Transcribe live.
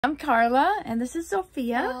I'm Carla, and this is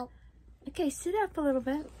Zofia. Well, okay, sit up a little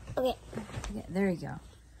bit. okay. Okay, there you go.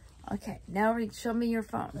 Okay, now show me your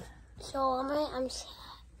phone. So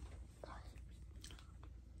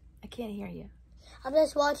I can't hear you. I'm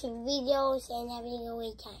just watching videos and having a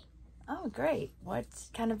great time. Oh, great. What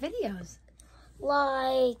kind of videos?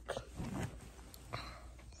 Like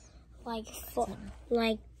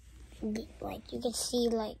you can see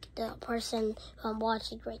like the person who I'm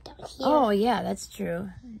watching right down here. Oh, yeah, that's true.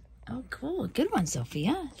 Oh, cool. Good one,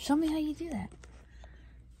 Zofia. Show me how you do that.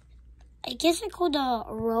 I guess I call the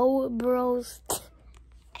Row Bros.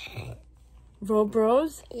 Row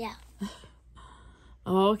Bros? Yeah.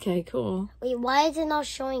 Oh, okay, cool. Wait, why is it not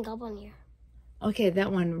showing up on here? Okay,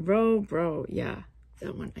 that one. Row Bro. Yeah,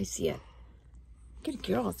 that one. I see it. Good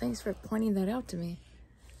girl. Thanks for pointing that out to me.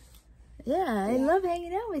 Yeah, I love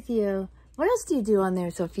hanging out with you. What else do you do on there,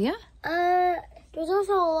 Zofia? There's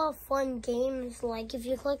also a lot of fun games. Like if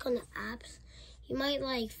you click on the apps, you might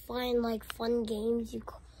like find like fun games you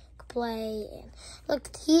could play. And look,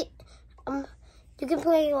 you can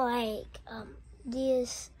play like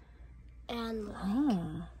this and like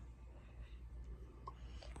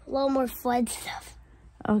a lot more fun stuff.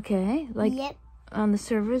 Okay, like Yep. on the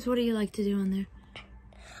servers, what do you like to do on there?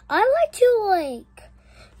 I like to like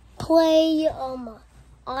play on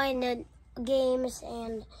the games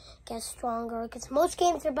and get stronger because most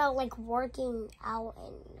games are about like working out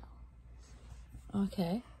and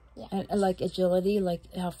Okay. Yeah. And like agility, like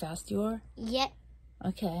how fast you are? Yep.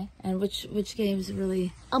 Okay. And which games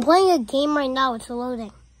really? I'm playing a game right now. It's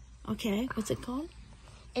loading. Okay. What's it called?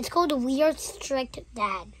 It's called Weird Strict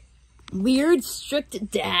Dad. Weird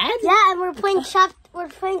Strict Dad? Yeah, and we're playing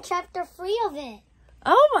chapter 3 of it.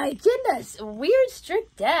 Oh my goodness. Weird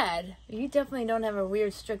Strict Dad. You definitely don't have a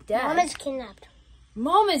weird strict dad. Mom is kidnapped.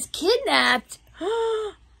 Mom is kidnapped?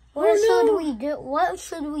 What should we do? What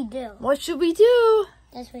should we do? What should we do?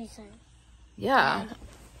 That's what he's saying. Yeah.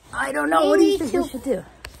 I don't know. What do you think we should do?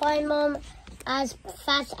 Find Mom as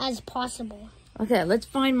fast as possible. Okay, let's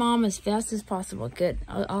find Mom as fast as possible. Good.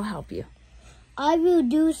 I'll help you. I will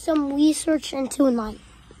do some research until night.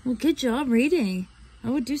 Well, good job reading. I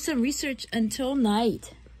would do some research until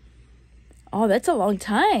night. Oh, that's a long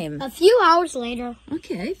time. A few hours later.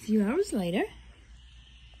 Okay, a few hours later.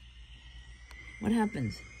 What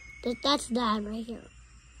happens? That's Dad right here.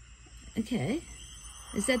 Okay.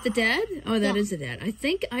 Is that the dad? Oh, that Yeah. is the dad. I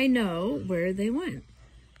think I know where they went.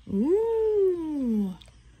 Ooh.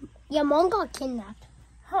 Yeah, Mom got kidnapped.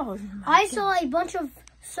 Oh, I saw a bunch of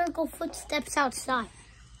circle footsteps outside.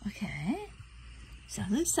 okay.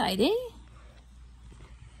 Sounds exciting.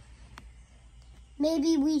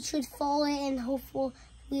 Maybe we should follow it and hopefully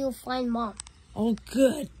we'll find Mom. Oh,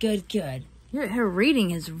 good, good, good. Her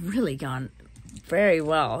reading has really gone very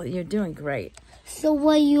well. You're doing great. So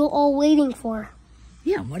what are you all waiting for?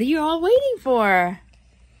 Yeah, what are you all waiting for?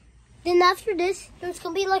 Then after this, there's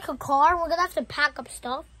going to be like a car. We're going to have to pack up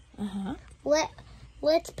stuff. Uh-huh.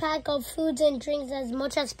 Let's pack up foods and drinks as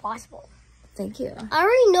much as possible. Thank you. I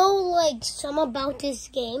already know like some about this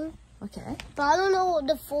game. Okay. But I don't know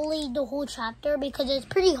the whole chapter because it's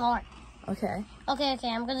pretty hard. Okay. Okay,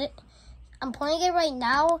 I'm playing it right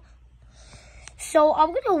now. So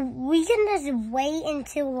we can just wait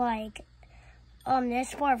until like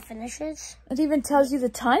this part finishes. It even tells you the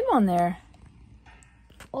time on there.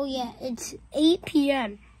 Oh yeah, it's 8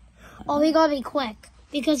 p.m. Oh, we gotta be quick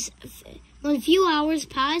because when a few hours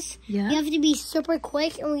pass, Yeah. you have to be super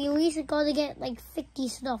quick, and we at least gotta get like 50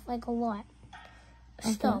 stuff, like a lot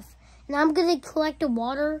of stuff. And I'm gonna collect the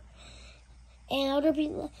water, and other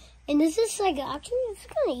people. And this is like actually it's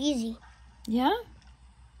kind of easy. Yeah?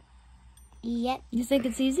 Yep. You think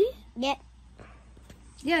it's easy? Yep.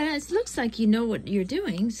 Yeah, it looks like you know what you're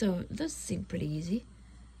doing, so it does seem pretty easy.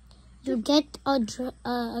 You get a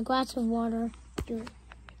glass of water.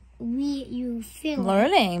 You fill it,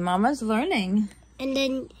 Learning. Mama's learning. and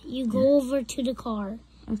then you go over to the car,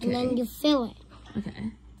 Okay. and then you fill it.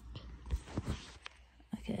 Okay.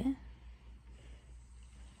 Okay.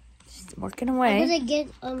 Just working away.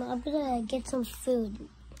 I'm gonna get some food.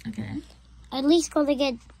 Okay. At least gonna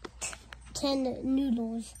get 10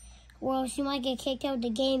 noodles, or else you might get kicked out of the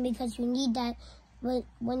game because you need that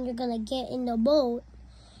when you're gonna get in the boat.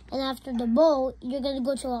 And after the boat, you're gonna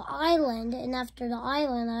go to an island, and after the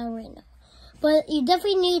island, I already know. But you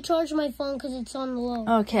definitely need to charge my phone because it's on the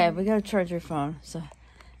low. Okay, we gotta charge your phone. So,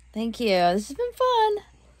 thank you. This has been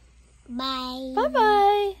fun. Bye.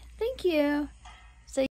 Bye-bye. Thank you.